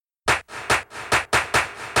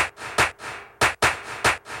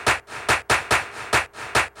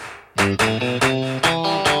Hello and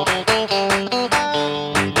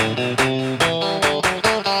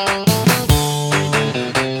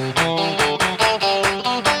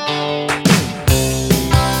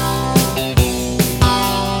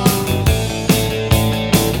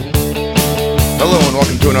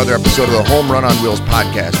welcome to another episode of the Home Run on Wheels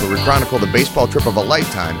podcast, where we chronicle the baseball trip of a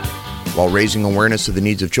lifetime while raising awareness of the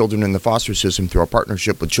needs of children in the foster system through our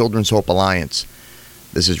partnership with Children's Hope Alliance.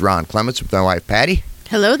 This is Ron Clements with my wife Patty.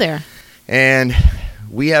 Hello there. And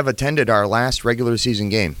we have attended our last regular season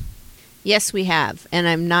game. Yes, we have, and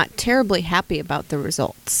I'm not terribly happy about the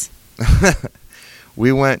results.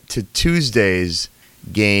 We went to Tuesday's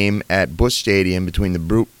game at Busch Stadium between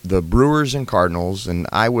the Brewers and Cardinals, and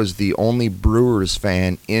I was the only Brewers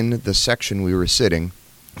fan in the section we were sitting,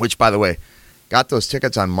 which, by the way, got those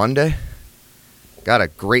tickets on Monday. Got a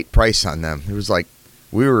great price on them. It was like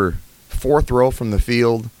we were fourth row from the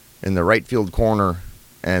field in the right field corner,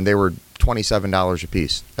 and they were $27 a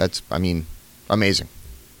piece. That's, amazing.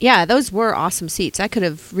 Yeah, those were awesome seats. I could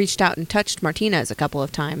have reached out and touched Martinez a couple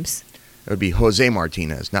of times. It would be Jose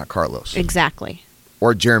Martinez, not Carlos. Exactly.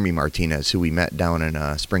 Or Jeremy Martinez, who we met down in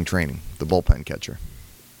spring training, the bullpen catcher.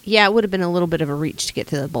 Yeah, it would have been a little bit of a reach to get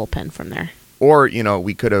to the bullpen from there. Or,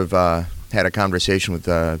 we could have had a conversation with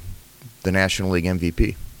the National League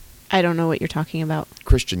MVP. I don't know what you're talking about.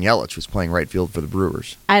 Christian Yelich was playing right field for the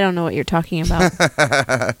Brewers. I don't know what you're talking about.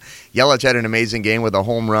 Yelich had an amazing game with a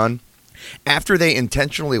home run. After they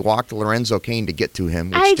intentionally walked Lorenzo Cain to get to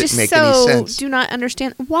him, which didn't make any sense. I just do not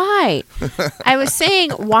understand why. I was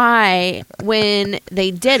saying why when they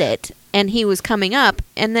did it and he was coming up,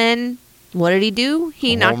 and then what did he do?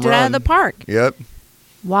 He knocked it out of the park. Yep.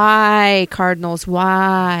 Why, Cardinals?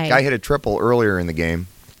 Why? Guy hit a triple earlier in the game.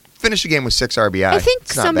 Finished the game with 6 RBI. I think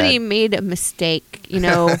somebody made a mistake. We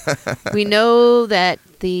know that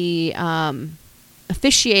the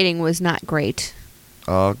officiating was not great.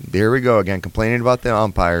 Oh, there we go again, complaining about the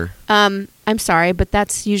umpire. I'm sorry, but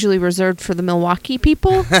that's usually reserved for the Milwaukee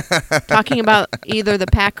people, talking about either the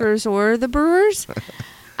Packers or the Brewers.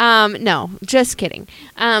 No, just kidding.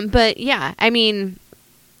 But yeah,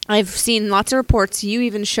 I've seen lots of reports. You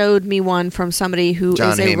even showed me one from somebody who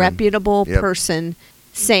John is a Heyman. reputable person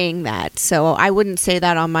saying that. So I wouldn't say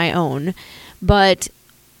that on my own. But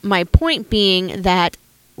my point being that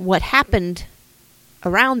what happened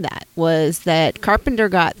around that was that Carpenter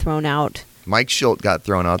got thrown out. Mike Schilt got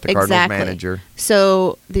thrown out, the Cardinals manager.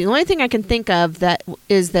 So the only thing I can think of that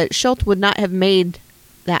is that Schilt would not have made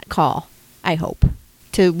that call, I hope,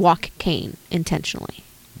 to walk Cain intentionally.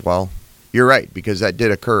 Well, you're right, because that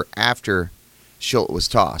did occur after Schilt was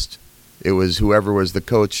tossed. It was whoever was the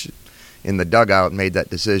coach in the dugout made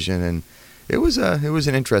that decision, and it was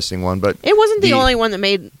an interesting one, but it wasn't the only one that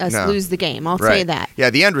made us lose the game. I'll say that.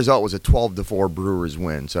 Yeah, the end result was a 12-4 Brewers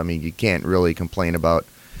win. So you can't really complain about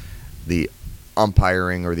the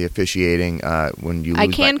umpiring or the officiating when you lose. I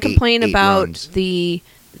can complain about runs. The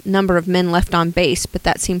number of men left on base, but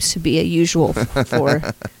that seems to be a usual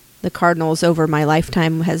for the Cardinals over my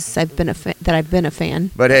lifetime I've been a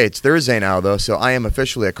fan. But hey, it's Thursday now, though, so I am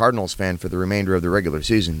officially a Cardinals fan for the remainder of the regular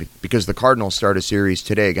season because the Cardinals start a series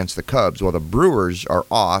today against the Cubs, while the Brewers are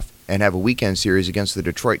off and have a weekend series against the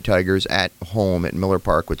Detroit Tigers at home at Miller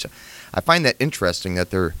Park, which I find that interesting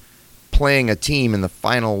that they're playing a team in the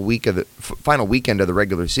final weekend of the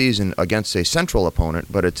regular season against a Central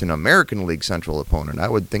opponent, but it's an American League Central opponent. I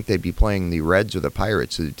would think they'd be playing the Reds or the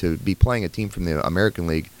Pirates. To be playing a team from the American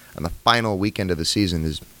League on the final weekend of the season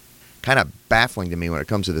is kind of baffling to me when it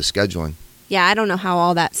comes to the scheduling. Yeah, I don't know how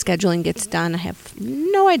all that scheduling gets done. I have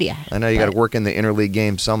no idea. I know you got to work in the interleague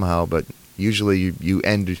game somehow, but usually you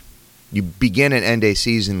begin and end a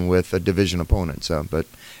season with a division opponent. So, but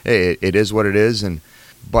hey, it is what it is.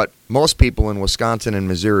 But most people in Wisconsin and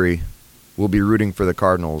Missouri will be rooting for the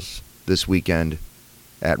Cardinals this weekend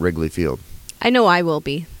at Wrigley Field. I know I will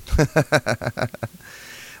be.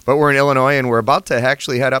 But we're in Illinois, and we're about to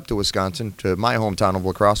actually head up to Wisconsin, to my hometown of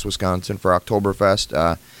La Crosse, Wisconsin, for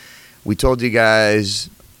Oktoberfest. We told you guys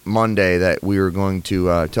Monday that we were going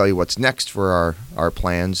to tell you what's next for our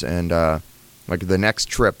plans and like the next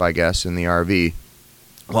trip, I guess, in the RV.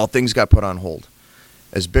 Well, things got put on hold.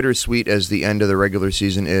 As bittersweet as the end of the regular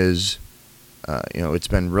season is, it's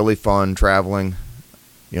been really fun traveling,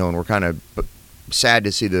 and we're kind of sad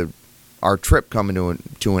to see our trip coming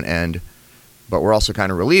to an end. But we're also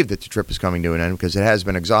kind of relieved that the trip is coming to an end because it has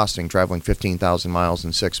been exhausting traveling 15,000 miles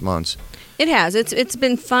in 6 months. It has. It's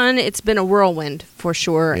been fun. It's been a whirlwind for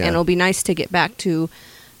sure, and it'll be nice to get back to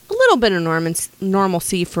a little bit of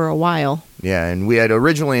normalcy for a while. Yeah, and we had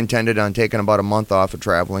originally intended on taking about a month off of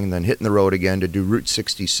traveling and then hitting the road again to do Route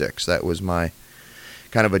 66. That was my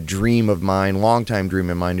kind of a dream of mine, longtime dream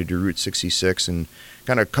of mine, to do Route 66 and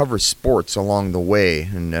kind of cover sports along the way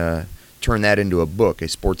and turn that into a book, a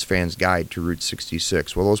sports fan's guide to Route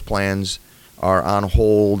 66. Well, those plans are on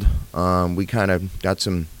hold. We kind of got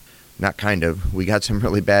some, we got some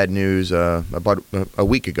really bad news about a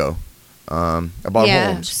week ago about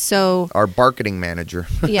Holmes. So our marketing manager.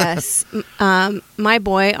 Yes. Our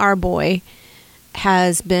boy,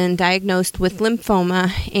 has been diagnosed with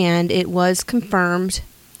lymphoma, and it was confirmed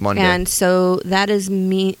Monday. And so that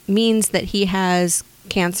means that he has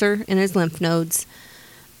cancer in his lymph nodes,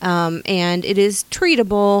 and it is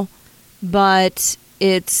treatable, but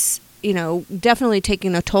it's definitely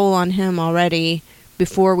taking a toll on him already.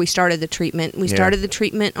 Before we started the treatment, we started the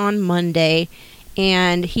treatment on Monday,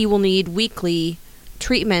 and he will need weekly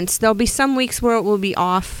treatments. There'll be some weeks where it will be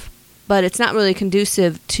off, but it's not really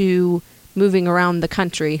conducive to moving around the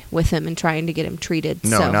country with him and trying to get him treated.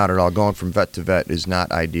 No, not at all. Going from vet to vet is not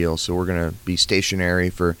ideal. So we're going to be stationary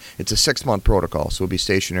it's a 6-month protocol. So we'll be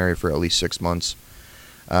stationary for at least 6 months.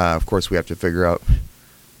 Of course, we have to figure out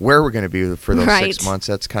where we're going to be for those 6 months.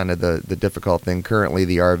 That's kind of the difficult thing. Currently,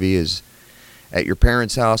 the RV is at your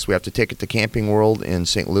parents' house. We have to take it to Camping World in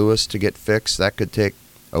St. Louis to get fixed. That could take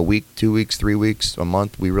a week, 2 weeks, 3 weeks, a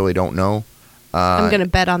month. We really don't know. I'm going to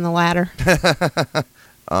bet on the latter.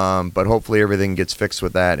 But hopefully everything gets fixed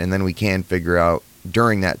with that, and then we can figure out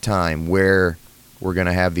during that time where we're going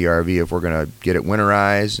to have the RV, if we're going to get it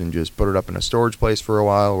winterized and just put it up in a storage place for a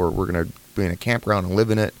while, or we're going to be in a campground and live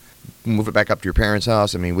in it, move it back up to your parents'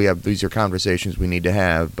 house. I mean, these are conversations we need to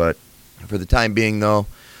have, but for the time being, though,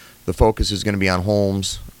 the focus is going to be on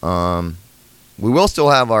Holmes. We will still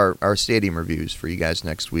have our stadium reviews for you guys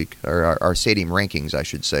next week, or our stadium rankings, I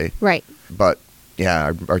should say. Right. But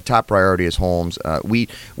yeah, our top priority is Holmes. We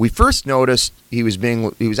first noticed he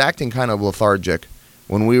was acting kind of lethargic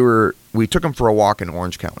when we took him for a walk in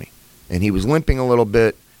Orange County, and he was limping a little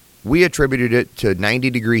bit. We attributed it to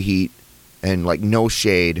 90-degree heat and like no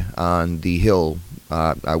shade on the hill.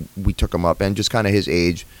 We took him up, and just kind of his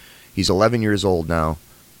age. He's 11 years old now.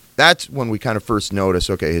 That's when we kind of first noticed,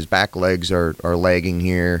 okay, his back legs are lagging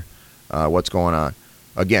here. What's going on?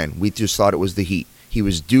 Again, we just thought it was the heat. He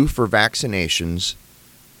was due for vaccinations,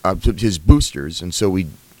 his boosters, and so we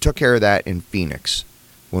took care of that in Phoenix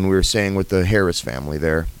when we were staying with the Harris family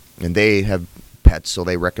there. And they have pets, so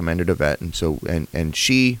they recommended a vet. And so, and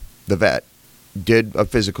she, the vet, did a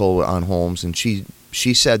physical on Holmes, and she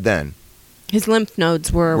said then his lymph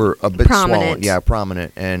nodes were a bit prominent. Swollen. Yeah,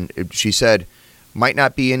 prominent. And she said, might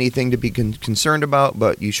not be anything to be concerned about,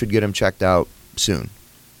 but you should get him checked out soon.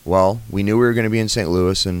 Well, we knew we were going to be in St.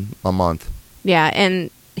 Louis in a month. Yeah,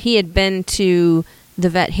 and he had been to the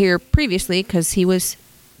vet here previously because he was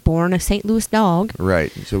born a St. Louis dog.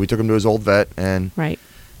 Right. So we took him to his old vet, and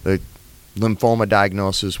the lymphoma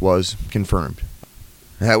diagnosis was confirmed.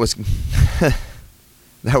 That was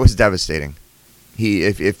that was devastating.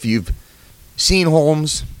 If you've seen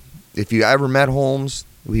Holmes, if you ever met Holmes,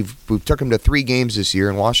 we've took him to 3 games this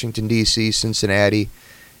year in Washington, D.C., Cincinnati,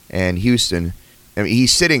 and Houston. I mean,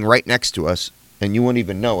 he's sitting right next to us, and you wouldn't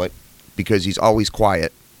even know it, because he's always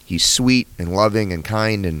quiet. He's sweet and loving and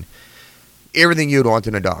kind and everything you'd want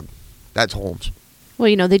in a dog. That's Holmes.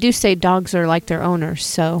 Well, they do say dogs are like their owners,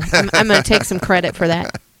 so I'm going to take some credit for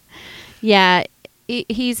that. Yeah,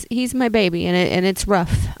 he's my baby, and it's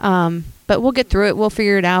rough. But we'll get through it. We'll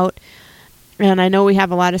figure it out. And I know we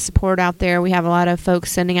have a lot of support out there. We have a lot of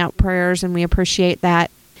folks sending out prayers, and we appreciate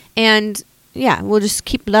that. And, yeah, we'll just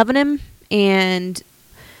keep loving him and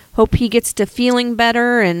hope he gets to feeling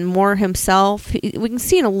better and more himself. We can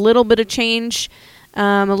see a little bit of change,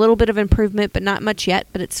 a little bit of improvement, but not much yet,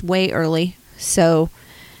 but it's way early. So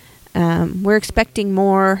we're expecting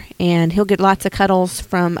more, and he'll get lots of cuddles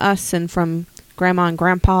from us and from Grandma and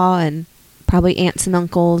Grandpa and probably aunts and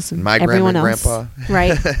uncles and my everyone grandma else. and Grandpa.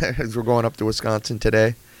 Right. As we're going up to Wisconsin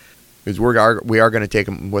today. Because we are going to take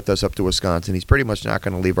him with us up to Wisconsin. He's pretty much not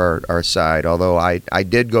going to leave our side, although I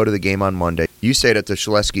did go to the game on Monday. You stayed at the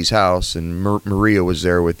Shaleski's house, and Maria was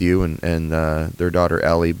there with you and their daughter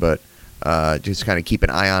Ellie, but just kind of keep an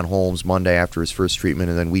eye on Holmes Monday after his first treatment,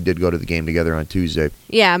 and then we did go to the game together on Tuesday.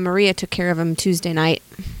 Yeah, Maria took care of him Tuesday night.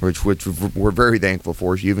 Which we're very thankful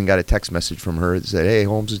for. She even got a text message from her that said, hey,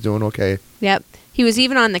 Holmes is doing okay. Yep. He was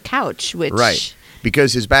even on the couch, which... Right.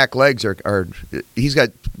 Because his back legs are he's got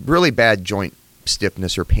really bad joint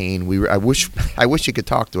stiffness or pain. I wish he could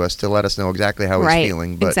talk to us to let us know exactly how he's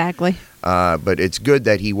feeling. But, exactly. But it's good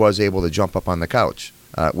that he was able to jump up on the couch,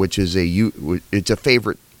 which is it's a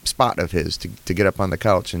favorite spot of his to get up on the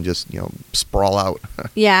couch and just sprawl out.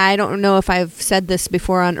 Yeah, I don't know if I've said this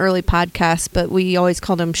before on early podcasts, but we always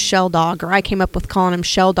called him Shell Dog, or I came up with calling him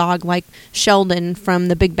Shell Dog, like Sheldon from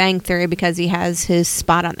The Big Bang Theory, because he has his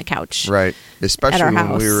spot on the couch. Right, especially at our when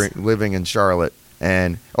house. we were living in Charlotte.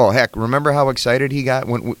 And oh heck, remember how excited he got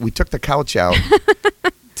when we took the couch out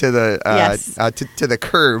to the Yes. to the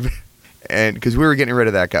curb, and because we were getting rid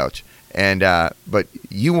of that couch. And but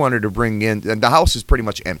you wanted to bring in, and the house is pretty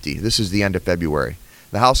much empty. This is the end of February.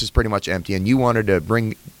 The house is pretty much empty, and you wanted to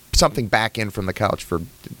bring something back in from the couch for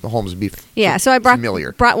the homes to be Yeah, so I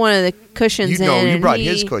familiar. brought one of the cushions in. You and brought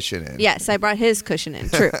his cushion in. Yes, I brought his cushion in.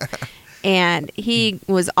 True. And he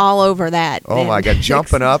was all over that. Oh my God,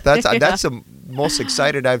 jumping up! That's Yeah. that's the most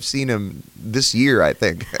excited I've seen him this year, I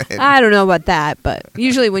think. I don't know about that, but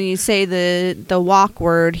usually when you say the walk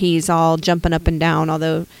word, he's all jumping up and down,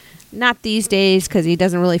 although not these days because he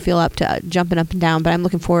doesn't really feel up to jumping up and down, but I'm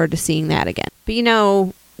looking forward to seeing that again.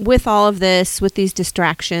 But with all of this, with these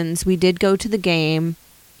distractions, we did go to the game.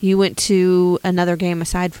 You went to another game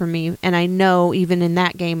aside from me, and I know even in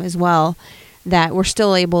that game as well that we're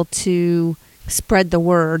still able to spread the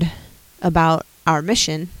word about our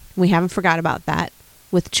mission. We haven't forgot about that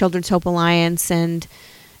with Children's Hope Alliance, and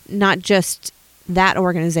not just that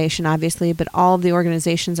organization, obviously, but all of the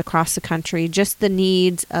organizations across the country, just the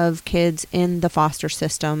needs of kids in the foster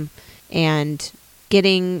system and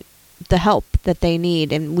getting the help that they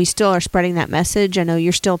need. And we still are spreading that message. I know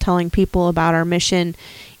you're still telling people about our mission,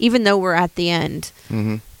 even though we're at the end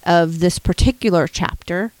of this particular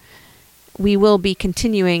chapter. We will be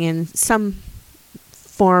continuing in some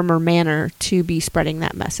form or manner to be spreading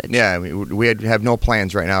that message. Yeah, I mean, we have no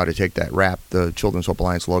plans right now to take that the Children's Hope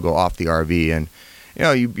Alliance logo off the RV. And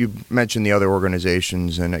you mentioned the other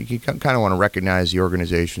organizations, and you kind of want to recognize the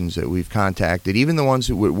organizations that we've contacted, even the ones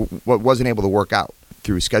who wasn't able to work out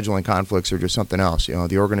through scheduling conflicts or just something else.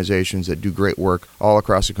 The organizations that do great work all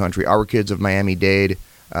across the country. Our Kids of Miami-Dade,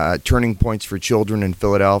 Turning Points for Children in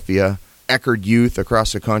Philadelphia, Eckerd Youth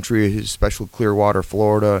across the country, especially Clearwater,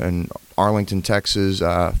 Florida, and Arlington, Texas,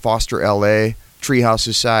 Foster LA, Treehouse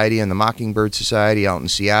Society, and the Mockingbird Society out in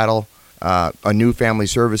Seattle. A New Family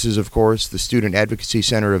Services, of course, the Student Advocacy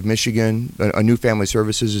Center of Michigan. A New Family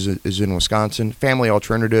Services is in Wisconsin. Family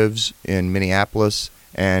Alternatives in Minneapolis,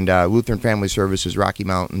 and Lutheran Family Services, Rocky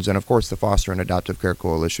Mountains, and of course the Foster and Adoptive Care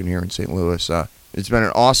Coalition here in St. Louis. It's been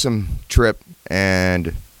an awesome trip,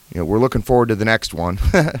 and we're looking forward to the next one.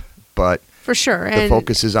 But for sure, the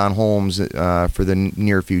focus is on homes for the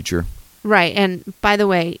near future. Right. And by the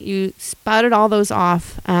way, you spouted all those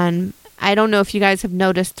off, and I don't know if you guys have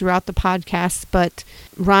noticed throughout the podcast, but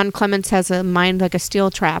Ron Clements has a mind like a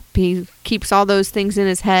steel trap. He keeps all those things in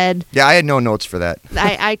his head. Yeah, I had no notes for that.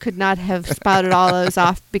 I could not have spouted all those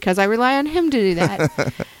off because I rely on him to do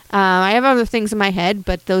that. I have other things in my head,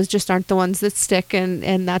 but those just aren't the ones that stick,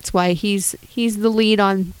 and that's why he's the lead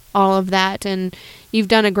on all of that. And you've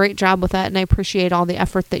done a great job with that, and I appreciate all the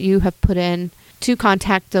effort that you have put in to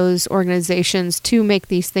contact those organizations to make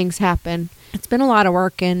these things happen. It's been a lot of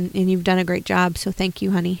work, and you've done a great job, so thank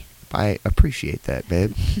you, honey. I appreciate that,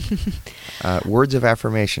 babe. Words of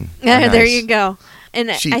affirmation. There Nice. you go. And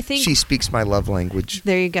I think she speaks my love language.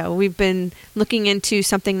 There you go. We've been looking into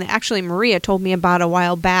something that actually Maria told me about a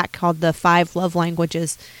while back called the 5 love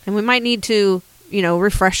languages, and we might need to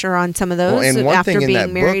refresh her on some of those after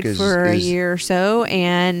being married for a year or so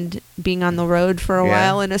and being on the road for a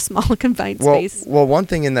while in a small confined space. Well, one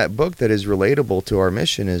thing in that book that is relatable to our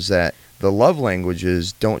mission is that the love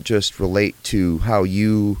languages don't just relate to how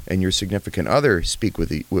you and your significant other speak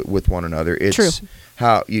with one another. It's True.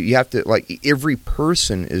 How you have to, every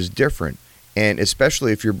person is different. And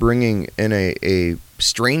especially if you're bringing in a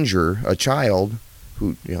stranger, a child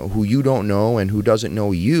who you don't know and who doesn't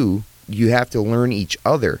know you, you have to learn each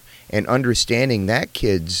other, and understanding that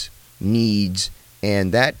kid's needs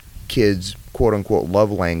and that kid's quote-unquote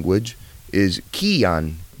love language is key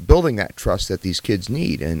on building that trust that these kids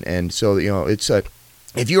need. And so, it's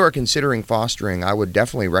if you are considering fostering, I would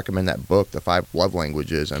definitely recommend that book, The 5 Love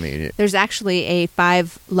Languages. I mean, there's actually a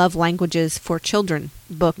 5 Love Languages for Children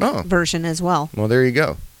book version as well. Well, there you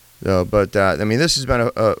go. But this has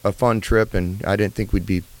been a fun trip, and I didn't think we'd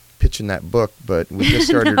be pitching that book, but we just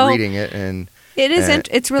started reading it, and it is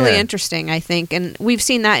it's really interesting, I think. And we've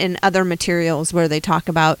seen that in other materials where they talk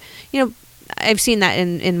about, I've seen that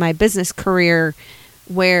in my business career,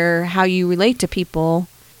 where how you relate to people,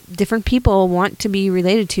 different people want to be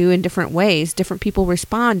related to in different ways. Different people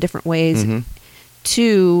respond different ways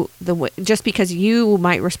to just because you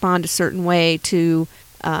might respond a certain way to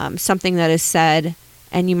something that is said,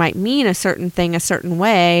 and you might mean a certain thing a certain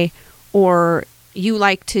way, or you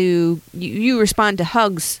like to you respond to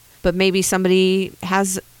hugs, but maybe somebody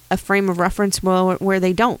has a frame of reference where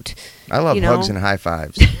they don't. I love hugs and high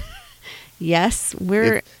fives. Yes,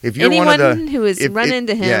 we're if you're anyone one of the, who has run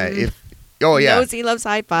into him knows he loves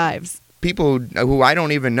high fives. People who I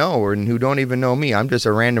don't even know or who don't even know me. I'm just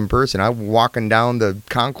a random person. I'm walking down the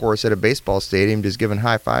concourse at a baseball stadium just giving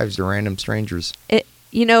high fives to random strangers.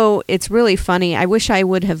 It's really funny. I wish I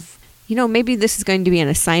would have, maybe this is going to be an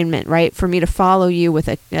assignment, right, for me to follow you with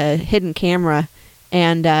a hidden camera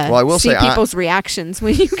and I will see say people's reactions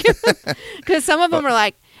when you give them. Because some of them are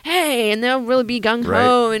like, hey, and they'll really be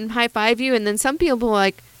gung-ho and high-five you. And then some people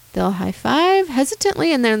they'll high-five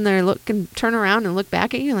hesitantly, and then they're turn around and look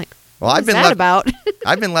back at you like, what's that about?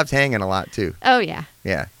 I've been left hanging a lot, too. Oh, yeah.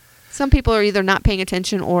 Yeah. Some people are either not paying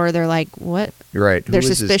attention or they're like, what? You're right. They're Who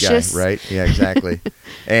is suspicious. This guy? Right? Yeah, exactly.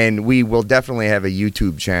 And we will definitely have a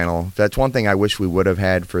YouTube channel. That's one thing I wish we would have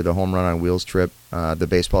had for the Home Run on Wheels trip, the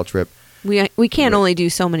baseball trip. We can't only do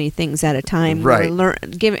so many things at a time. Right.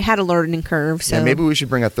 Had a learning curve. So maybe we should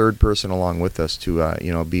bring a third person along with us to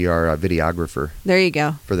be our videographer. There you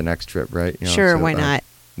go. For the next trip, right? Sure, why not?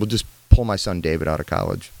 We'll just pull my son David out of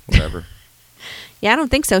college, whatever. Yeah, I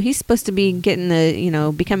don't think so. He's supposed to be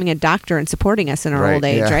getting becoming a doctor and supporting us in our old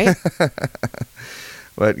age, right?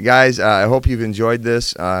 But guys, I hope you've enjoyed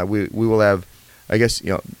this. We will have, I guess,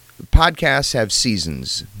 podcasts have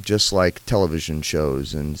seasons, just like television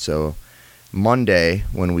shows, and so Monday,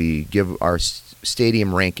 when we give our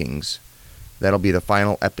stadium rankings, that'll be the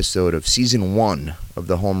final episode of Season 1 of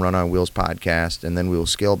the Home Run on Wheels podcast, and then we will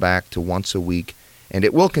scale back to once a week, and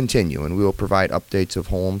it will continue, and we will provide updates of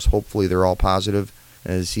Holmes. Hopefully they're all positive,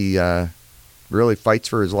 as he really fights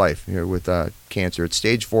for his life here with cancer. It's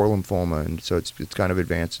stage 4 lymphoma, and so it's kind of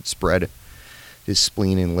advanced. It's spread his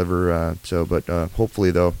spleen and liver, but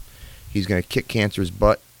hopefully, though, he's going to kick cancer's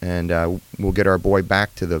butt, and we'll get our boy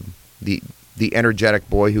back to the energetic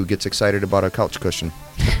boy who gets excited about a couch cushion.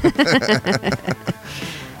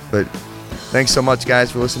 But thanks so much,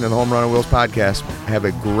 guys, for listening to the Home Run on Wheels podcast. Have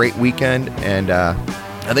a great weekend, and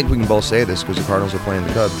I think we can both say this because the Cardinals are playing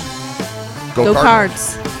the Cubs. Go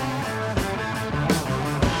Cards.